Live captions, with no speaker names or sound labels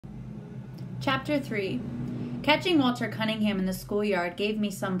Chapter 3. Catching Walter Cunningham in the schoolyard gave me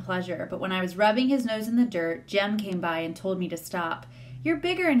some pleasure, but when I was rubbing his nose in the dirt, Jem came by and told me to stop. "You're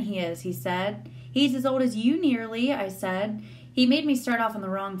bigger'n he is," he said. "He's as old as you nearly," I said. "He made me start off on the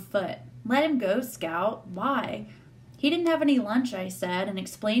wrong foot." "Let him go, Scout." "Why?" "He didn't have any lunch," I said, and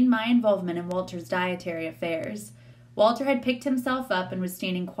explained my involvement in Walter's dietary affairs. Walter had picked himself up and was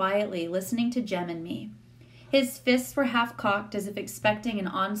standing quietly, listening to Jem and me. His fists were half cocked as if expecting an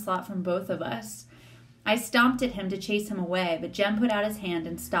onslaught from both of us. I stomped at him to chase him away, but Jem put out his hand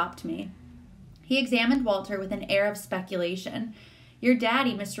and stopped me. He examined Walter with an air of speculation. "Your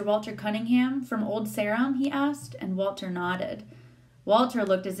daddy, Mr. Walter Cunningham, from Old Sarum?" he asked, and Walter nodded. Walter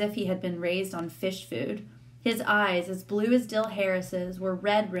looked as if he had been raised on fish food. His eyes, as blue as Dill Harris's, were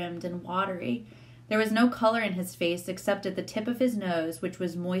red-rimmed and watery. There was no color in his face except at the tip of his nose, which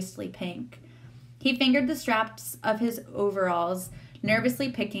was moistly pink. He fingered the straps of his overalls, nervously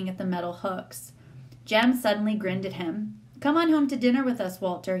picking at the metal hooks. Jem suddenly grinned at him. "Come on home to dinner with us,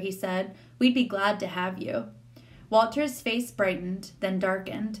 Walter," he said. "We'd be glad to have you." Walter's face brightened, then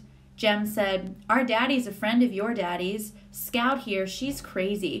darkened. Jem said, "Our daddy's a friend of your daddy's. Scout here, she's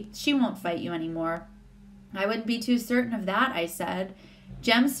crazy. She won't fight you anymore." "I wouldn't be too certain of that," I said.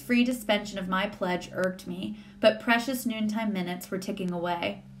 Jem's free suspension of my pledge irked me, but precious noontime minutes were ticking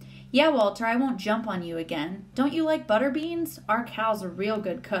away. "Yeah, Walter, I won't jump on you again. Don't you like butter beans? Our cow's a real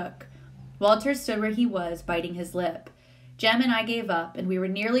good cook." Walter stood where he was, biting his lip. Jem and I gave up, and we were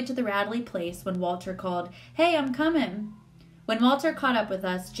nearly to the Radley place when Walter called, "Hey, I'm coming." When Walter caught up with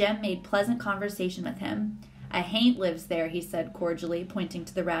us, Jem made pleasant conversation with him. "A haint lives there," he said cordially, pointing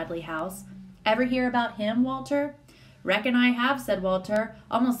to the Radley house. "Ever hear about him, Walter?" "Reckon I have," said Walter.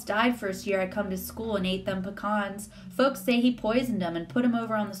 "Almost died first year I come to school and ate them pecans. Folks say he poisoned 'em and put 'em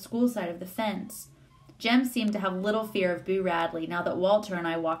over on the school side of the fence." Jem seemed to have little fear of Boo Radley now that Walter and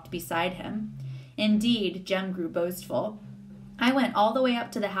I walked beside him. Indeed, Jem grew boastful. "I went all the way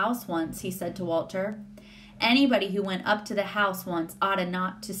up to the house once," he said to Walter. "Anybody who went up to the house once oughta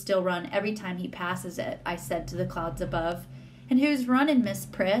not to still run every time he passes it," I said to the clouds above. "And who's running, Miss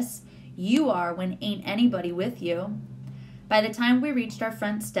Priss?" "You are when ain't anybody with you." By the time we reached our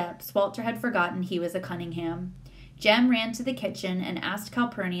front steps, Walter had forgotten he was a Cunningham. Jem ran to the kitchen and asked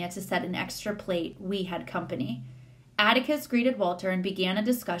Calpurnia to set an extra plate. We had company. Atticus greeted Walter and began a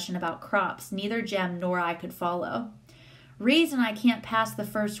discussion about crops neither Jem nor I could follow. "Reason I can't pass the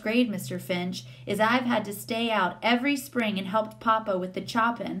first grade, Mr. Finch, is I've had to stay out every spring and helped Papa with the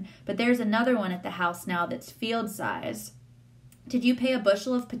choppin', but there's another one at the house now that's field size." "Did you pay a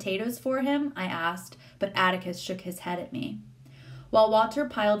bushel of potatoes for him?" I asked, but Atticus shook his head at me. While Walter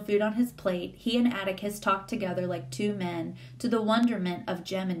piled food on his plate, he and Atticus talked together like two men, to the wonderment of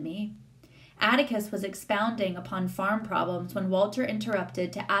Jem and me. Atticus was expounding upon farm problems when Walter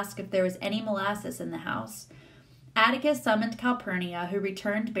interrupted to ask if there was any molasses in the house. Atticus summoned Calpurnia, who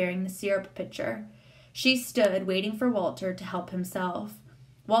returned bearing the syrup pitcher. She stood, waiting for Walter to help himself.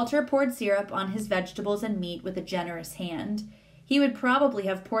 Walter poured syrup on his vegetables and meat with a generous hand. He would probably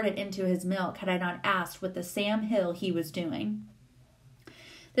have poured it into his milk had I not asked what the Sam Hill he was doing.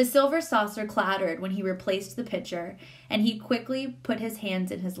 The silver saucer clattered when he replaced the pitcher, and he quickly put his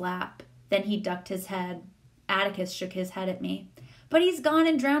hands in his lap. Then he ducked his head. Atticus shook his head at me. "But he's gone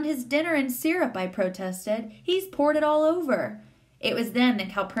and drowned his dinner in syrup," I protested. "He's poured it all over." It was then that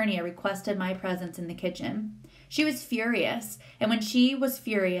Calpurnia requested my presence in the kitchen. She was furious, and when she was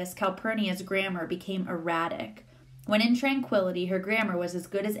furious, Calpurnia's grammar became erratic. When in tranquility, her grammar was as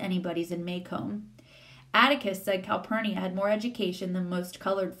good as anybody's in Maycomb. Atticus said Calpurnia had more education than most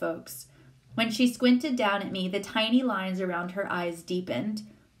colored folks. When she squinted down at me, the tiny lines around her eyes deepened.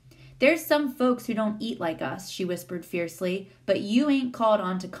 "There's some folks who don't eat like us," she whispered fiercely, "but you ain't called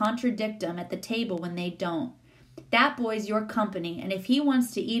on to contradict 'em at the table when they don't. That boy's your company, and if he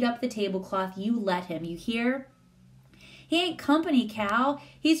wants to eat up the tablecloth, you let him, you hear?" "He ain't company, Cal.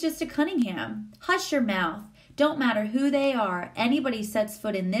 He's just a Cunningham." "Hush your mouth. Don't matter who they are. Anybody sets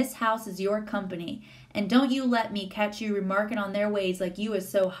foot in this house is your company. And don't you let me catch you remarking on their ways like you is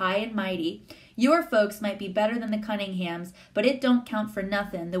so high and mighty. Your folks might be better than the Cunninghams, but it don't count for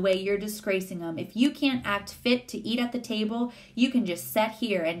nothin' the way you're disgracing 'em. If you can't act fit to eat at the table, you can just set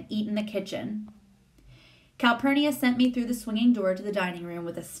here and eat in the kitchen." Calpurnia sent me through the swinging door to the dining room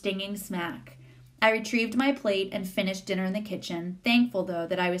with a stinging smack. I retrieved my plate and finished dinner in the kitchen, thankful, though,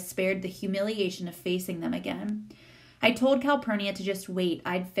 that I was spared the humiliation of facing them again. I told Calpurnia to just wait.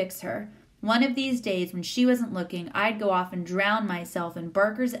 I'd fix her. One of these days, when she wasn't looking, I'd go off and drown myself in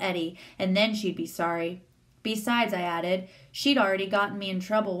Barker's eddy, and then she'd be sorry. Besides, I added, she'd already gotten me in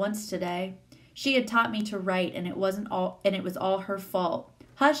trouble once today. She had taught me to write, and it was all her fault.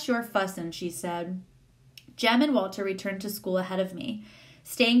 Hush your fussin', she said. Jem and Walter returned to school ahead of me.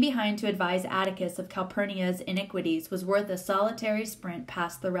 Staying behind to advise Atticus of Calpurnia's iniquities was worth a solitary sprint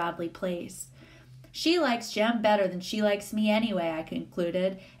past the Radley place. She likes Jem better than she likes me anyway, I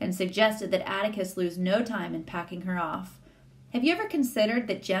concluded, and suggested that Atticus lose no time in packing her off. Have you ever considered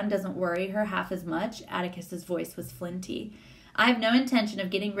that Jem doesn't worry her half as much? Atticus's voice was flinty. I have no intention of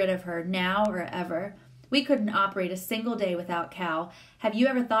getting rid of her, now or ever. We couldn't operate a single day without Cal. Have you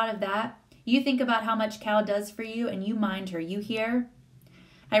ever thought of that? You think about how much Cal does for you, and you mind her, you hear?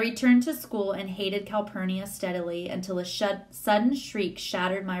 I returned to school and hated Calpurnia steadily until a sudden shriek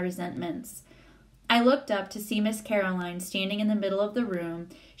shattered my resentments. I looked up to see Miss Caroline standing in the middle of the room,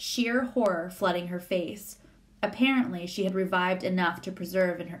 sheer horror flooding her face. Apparently, she had revived enough to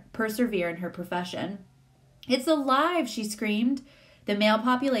persevere in her profession. "It's alive!" she screamed. The male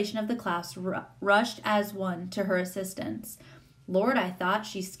population of the class rushed as one to her assistance. Lord, I thought,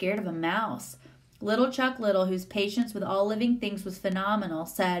 she's scared of a mouse. Little Chuck Little, whose patience with all living things was phenomenal,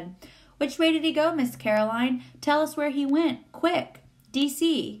 said, "Which way did he go, Miss Caroline? Tell us where he went. Quick!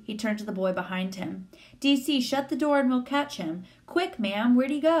 D.C." He turned to the boy behind him. "D.C., shut the door and we'll catch him. Quick, ma'am, where'd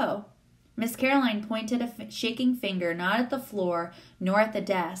he go?" Miss Caroline pointed a shaking finger not at the floor nor at the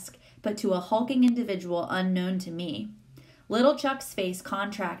desk, but to a hulking individual unknown to me. Little Chuck's face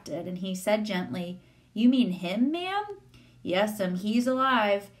contracted, and he said gently, "You mean him, ma'am?" "Yes'm, he's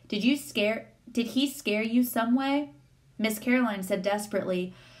alive. Did he scare you some way?" Miss Caroline said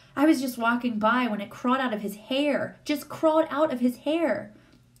desperately, "I was just walking by when it crawled out of his hair. Just crawled out of his hair."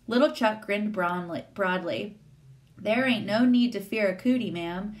 Little Chuck grinned broadly. "There ain't no need to fear a cootie,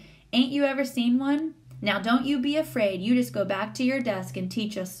 ma'am. Ain't you ever seen one? Now don't you be afraid. You just go back to your desk and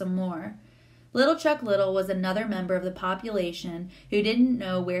teach us some more." Little Chuck Little was another member of the population who didn't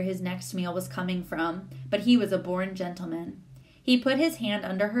know where his next meal was coming from, but he was a born gentleman. He put his hand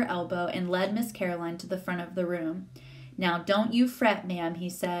under her elbow and led Miss Caroline to the front of the room. "Now don't you fret, ma'am," he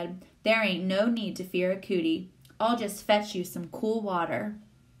said. "There ain't no need to fear a cootie. I'll just fetch you some cool water."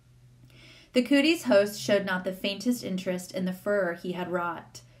 The cootie's host showed not the faintest interest in the furor he had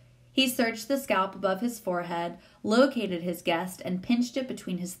wrought. He searched the scalp above his forehead, located his guest, and pinched it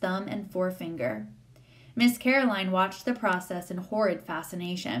between his thumb and forefinger. Miss Caroline watched the process in horrid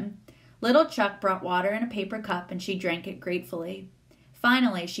fascination. Little Chuck brought water in a paper cup, and she drank it gratefully.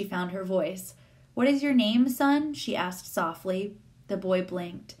 Finally, she found her voice. "What is your name, son?" she asked softly. The boy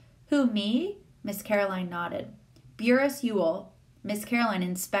blinked. "Who, me?" Miss Caroline nodded. "Burris Ewell." Miss Caroline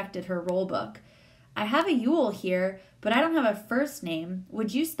inspected her roll book. "I have a Ewell here, but I don't have a first name.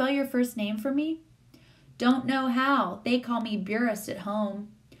 Would you spell your first name for me?" "Don't know how. They call me Burris at home."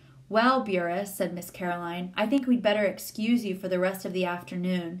 "Well, Burris," said Miss Caroline, "I think we'd better excuse you for the rest of the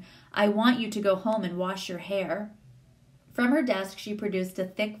afternoon. I want you to go home and wash your hair." From her desk she produced a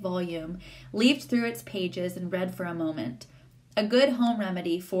thick volume, leafed through its pages, and read for a moment. "A good home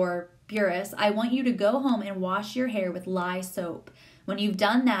remedy for Burris. I want you to go home and wash your hair with lye soap. When you've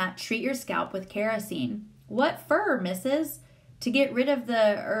done that, treat your scalp with kerosene." "What for, missus?" "To get rid of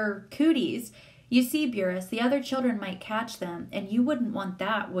the, cooties. You see, Burris, the other children might catch them, and you wouldn't want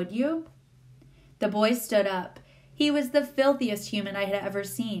that, would you?" The boy stood up. He was the filthiest human I had ever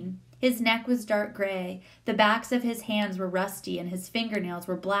seen. His neck was dark gray, the backs of his hands were rusty, and his fingernails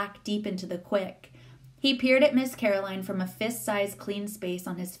were black deep into the quick. He peered at Miss Caroline from a fist-sized clean space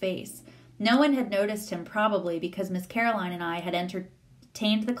on his face. No one had noticed him, probably because Miss Caroline and I had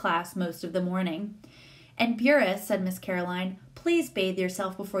entertained the class most of the morning. "And Burris," said Miss Caroline, "please bathe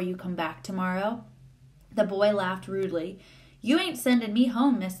yourself before you come back tomorrow." The boy laughed rudely. "You ain't sending me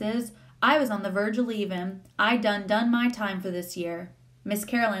home, missus. I was on the verge of leaving. I done my time for this year." Miss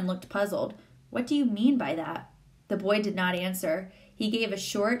Caroline looked puzzled. "What do you mean by that?" The boy did not answer. He gave a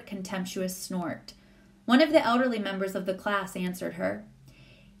short, contemptuous snort. One of the elderly members of the class answered her.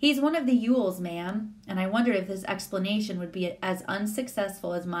 "He's one of the Ewells, ma'am," and I wondered if this explanation would be as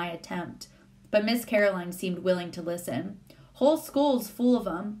unsuccessful as my attempt. But Miss Caroline seemed willing to listen. "Whole school's full of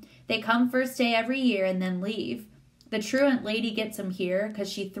 'em. They come first day every year and then leave. The truant lady gets 'em here, 'cause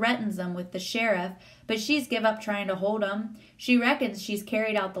she threatens 'em with the sheriff, but she's give up trying to hold 'em. She reckons she's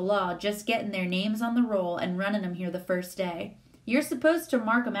carried out the law, just getting their names on the roll and running 'em here the first day. You're supposed to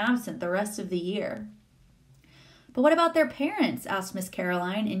mark 'em absent the rest of the year." "But what about their parents?" asked Miss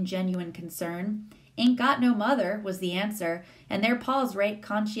Caroline in genuine concern. "Ain't got no mother," was the answer, "and their pa's right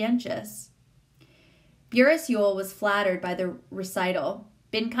conscientious." Burris Ewell was flattered by the recital.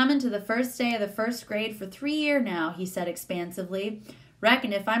 "Been comin' to the first day of the first grade for 3 year now," he said expansively.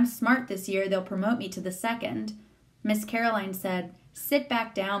 "Reckon if I'm smart this year, they'll promote me to the second." Miss Caroline said, "Sit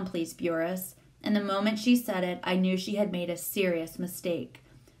back down, please, Burris," and the moment she said it, I knew she had made a serious mistake.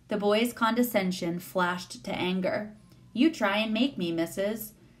 The boy's condescension flashed to anger. You try and make me,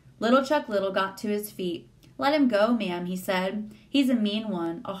 missus. Little Chuck Little got to his feet. Let him go, ma'am, he said. He's a mean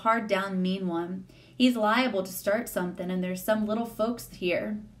one, a hard-down mean one. He's liable to start something, and there's some little folks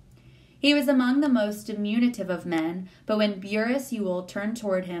here. He was among the most diminutive of men, but when Burris Ewell turned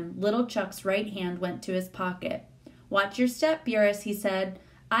toward him, little Chuck's right hand went to his pocket. Watch your step, Burris, he said.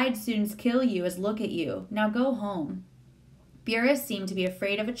 I'd soon kill you as look at you. Now go home. Burris seemed to be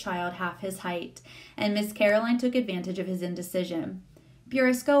afraid of a child half his height, and Miss Caroline took advantage of his indecision.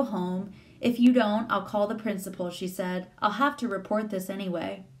 Burris, go home. If you don't, I'll call the principal, she said. I'll have to report this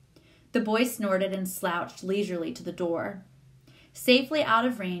anyway. The boy snorted and slouched leisurely to the door. Safely out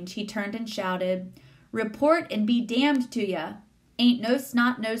of range, he turned and shouted, Report and be damned to ya! Ain't no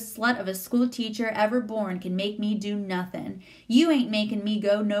snot-nosed slut of a school teacher ever born can make me do nothin'. You ain't making me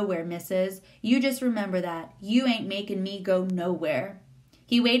go nowhere, missus. You just remember that. You ain't making me go nowhere.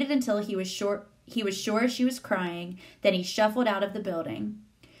 He waited until he was sure she was crying, then he shuffled out of the building.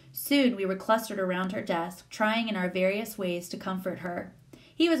 Soon we were clustered around her desk, trying in our various ways to comfort her.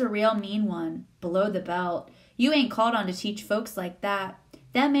 He was a real mean one, below the belt. You ain't called on to teach folks like that.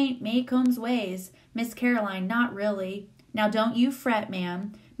 Them ain't Maycomb's ways. Miss Caroline, not really. Now don't you fret,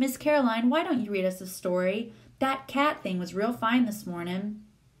 ma'am. Miss Caroline, why don't you read us a story? That cat thing was real fine this morning.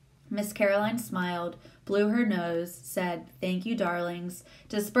 Miss Caroline smiled, blew her nose, said, Thank you, darlings,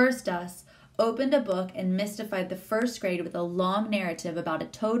 dispersed us, opened a book, and mystified the first grade with a long narrative about a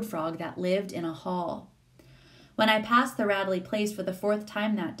toad frog that lived in a hall. When I passed the Radley place for the 4th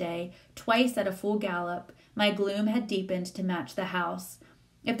time that day, twice at a full gallop, my gloom had deepened to match the house.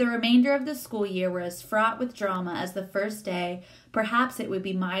 If the remainder of the school year were as fraught with drama as the first day, perhaps it would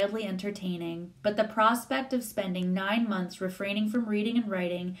be mildly entertaining, but the prospect of spending 9 months refraining from reading and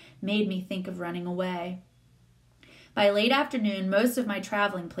writing made me think of running away. By late afternoon, most of my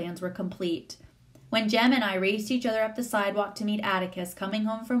traveling plans were complete. When Jem and I raced each other up the sidewalk to meet Atticus coming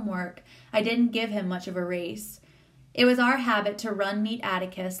home from work, I didn't give him much of a race. It was our habit to run meet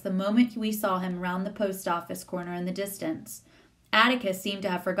Atticus the moment we saw him round the post office corner in the distance. Atticus seemed to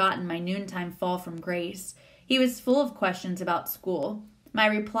have forgotten my noontime fall from grace. He was full of questions about school. My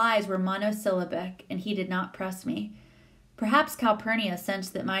replies were monosyllabic, and he did not press me. Perhaps Calpurnia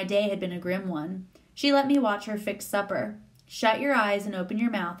sensed that my day had been a grim one. She let me watch her fix supper. Shut your eyes and open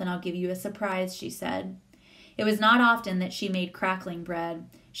your mouth, and I'll give you a surprise, she said. It was not often that she made crackling bread.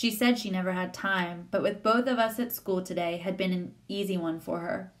 She said she never had time, but with both of us at school today had been an easy one for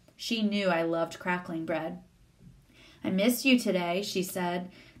her. She knew I loved crackling bread. I missed you today, she said.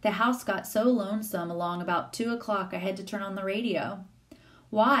 The house got so lonesome along about 2 o'clock I had to turn on the radio.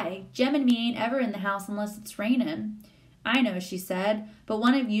 Why? Jem and me ain't ever in the house unless it's raining. I know, she said, but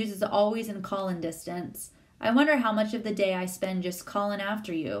one of yous is always in callin' distance. I wonder how much of the day I spend just callin'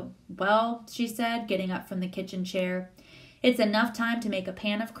 after you. Well, she said, getting up from the kitchen chair, it's enough time to make a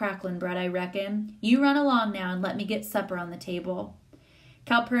pan of cracklin' bread, I reckon. You run along now and let me get supper on the table.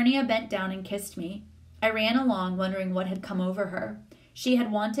 Calpurnia bent down and kissed me. I ran along, wondering what had come over her. She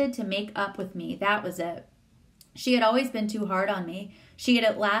had wanted to make up with me, that was it. She had always been too hard on me. She had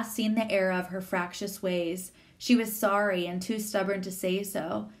at last seen the error of her fractious ways. She was sorry and too stubborn to say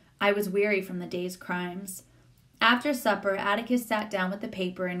so. I was weary from the day's crimes. After supper, Atticus sat down with the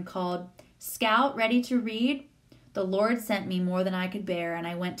paper and called, Scout, ready to read? The Lord sent me more than I could bear, and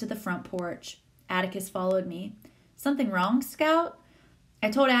I went to the front porch. Atticus followed me. Something wrong, Scout? I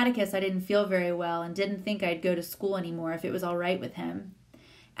told Atticus I didn't feel very well and didn't think I'd go to school anymore if it was all right with him.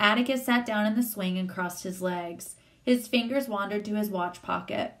 Atticus sat down in the swing and crossed his legs. His fingers wandered to his watch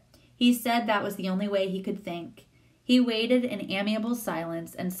pocket. He said that was the only way he could think. He waited in amiable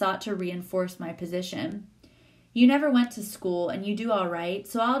silence and sought to reinforce my position. You never went to school, and you do all right,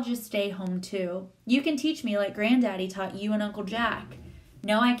 so I'll just stay home too. You can teach me like Granddaddy taught you and Uncle Jack.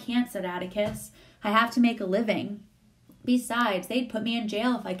 No, I can't, said Atticus. I have to make a living. Besides, they'd put me in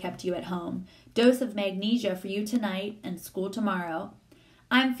jail if I kept you at home. Dose of magnesia for you tonight and school tomorrow.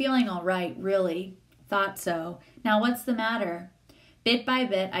 I'm feeling all right, really. Thought so. Now what's the matter? Bit by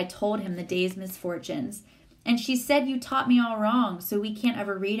bit, I told him the day's misfortunes. And she said you taught me all wrong, so we can't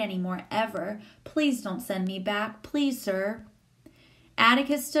ever read any more, ever. Please don't send me back. Please, sir.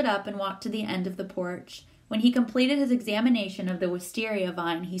 Atticus stood up and walked to the end of the porch. When he completed his examination of the wisteria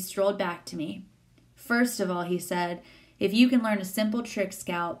vine, he strolled back to me. First of all, he said, if you can learn a simple trick,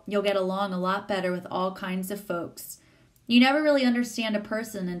 Scout, you'll get along a lot better with all kinds of folks. You never really understand a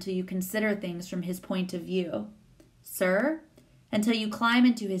person until you consider things from his point of view. Sir? Until you climb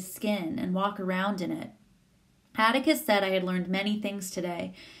into his skin and walk around in it. Atticus said I had learned many things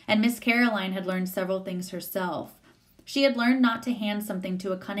today, and Miss Caroline had learned several things herself. She had learned not to hand something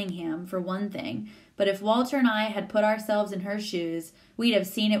to a Cunningham, for one thing, but if Walter and I had put ourselves in her shoes, we'd have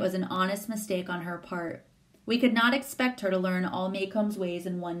seen it was an honest mistake on her part. We could not expect her to learn all Maycomb's ways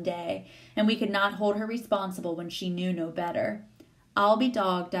in one day, and we could not hold her responsible when she knew no better. "I'll be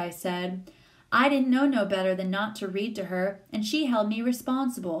dogged," I said. "I didn't know no better than not to read to her, and she held me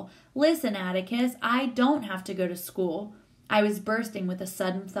responsible. Listen, Atticus, I don't have to go to school." I was bursting with a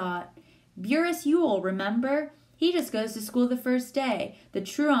sudden thought. "Burrus Ewell, remember? He just goes to school the first day. The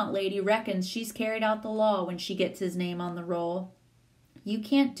truant lady reckons she's carried out the law when she gets his name on the roll." "You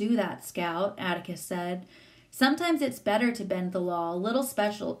can't do that, Scout," Atticus said. "Sometimes it's better to bend the law a little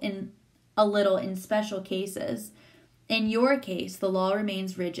in special cases. In your case, the law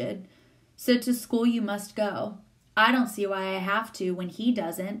remains rigid. So to school you must go. I don't see why I have to when he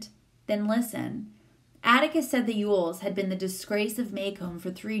doesn't." "Then listen." Atticus said the Ewells had been the disgrace of Maycomb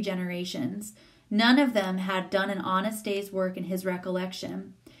for 3 generations. None of them had done an honest day's work in his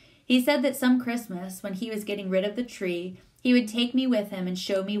recollection. He said that some Christmas, when he was getting rid of the tree, he would take me with him and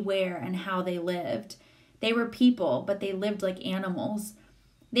show me where and how they lived. They were people, but they lived like animals.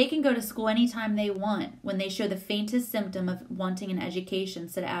 "They can go to school any time they want, when they show the faintest symptom of wanting an education,"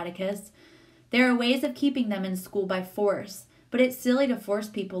 said Atticus. "There are ways of keeping them in school by force, but it's silly to force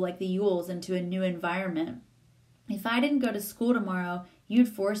people like the Ewells into a new environment. If I didn't go to school tomorrow, you'd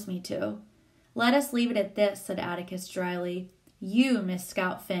force me to." "Let us leave it at this," said Atticus dryly. "You, Miss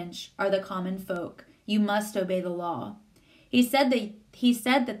Scout Finch, are the common folk. You must obey the law." He said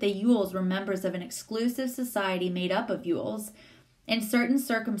that the Ewells were members of an exclusive society made up of Ewells. In certain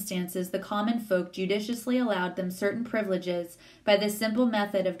circumstances, the common folk judiciously allowed them certain privileges by the simple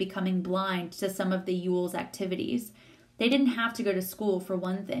method of becoming blind to some of the Ewells' activities. They didn't have to go to school, for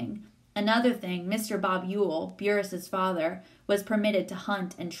one thing. Another thing, Mr. Bob Ewell, Burrus's father, was permitted to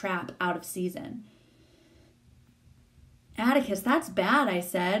hunt and trap out of season. "Atticus, that's bad," I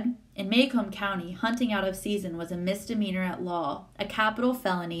said. In Maycomb County, hunting out of season was a misdemeanor at law, a capital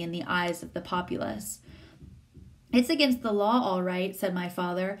felony in the eyes of the populace. "It's against the law, all right," said my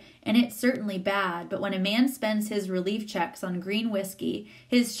father, "and it's certainly bad, but when a man spends his relief checks on green whiskey,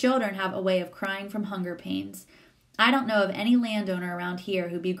 his children have a way of crying from hunger pains. I don't know of any landowner around here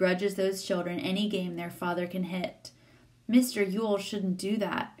who begrudges those children any game their father can hit." "Mr. Ewell shouldn't do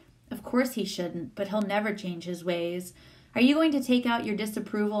that." "Of course he shouldn't, but he'll never change his ways. Are you going to take out your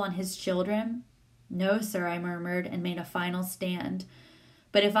disapproval on his children?" "No, sir," I murmured, and made a final stand.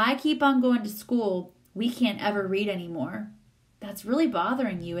 "But if I keep on going to school, we can't ever read any more." "That's really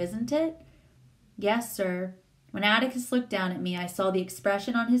bothering you, isn't it?" "Yes, sir." When Atticus looked down at me, I saw the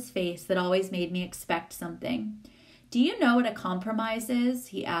expression on his face that always made me expect something. "Do you know what a compromise is?"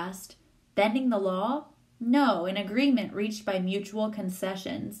 he asked. "Bending the law?" "No, an agreement reached by mutual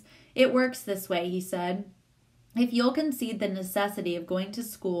concessions. It works this way," he said. "If you'll concede the necessity of going to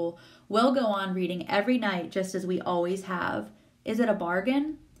school, we'll go on reading every night just as we always have. Is it a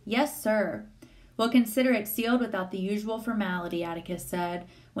bargain?" "Yes, sir." "We'll consider it sealed without the usual formality," Atticus said,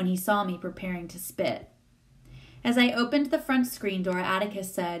 when he saw me preparing to spit. As I opened the front screen door,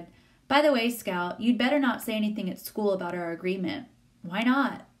 Atticus said, "By the way, Scout, you'd better not say anything at school about our agreement." "Why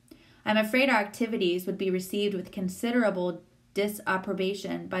not?" "I'm afraid our activities would be received with considerable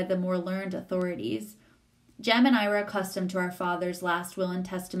disapprobation by the more learned authorities." Jem and I were accustomed to our father's last will and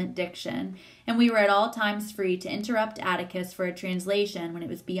testament diction, and we were at all times free to interrupt Atticus for a translation when it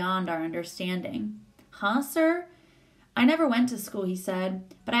was beyond our understanding. "Huh, sir?" "I never went to school," he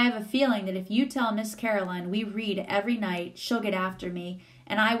said, "but I have a feeling that if you tell Miss Caroline we read every night, she'll get after me,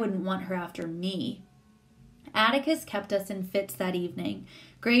 and I wouldn't want her after me." Atticus kept us in fits that evening,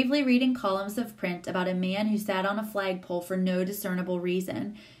 gravely reading columns of print about a man who sat on a flagpole for no discernible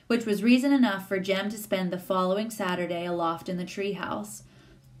reason, which was reason enough for Jem to spend the following Saturday aloft in the treehouse.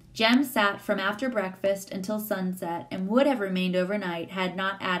 Jem sat from after breakfast until sunset and would have remained overnight had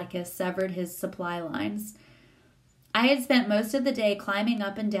not Atticus severed his supply lines. I had spent most of the day climbing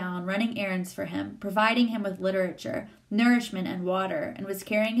up and down, running errands for him, providing him with literature, nourishment, and water, and was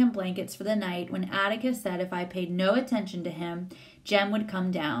carrying him blankets for the night when Atticus said if I paid no attention to him, Jem would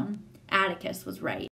come down. Atticus was right.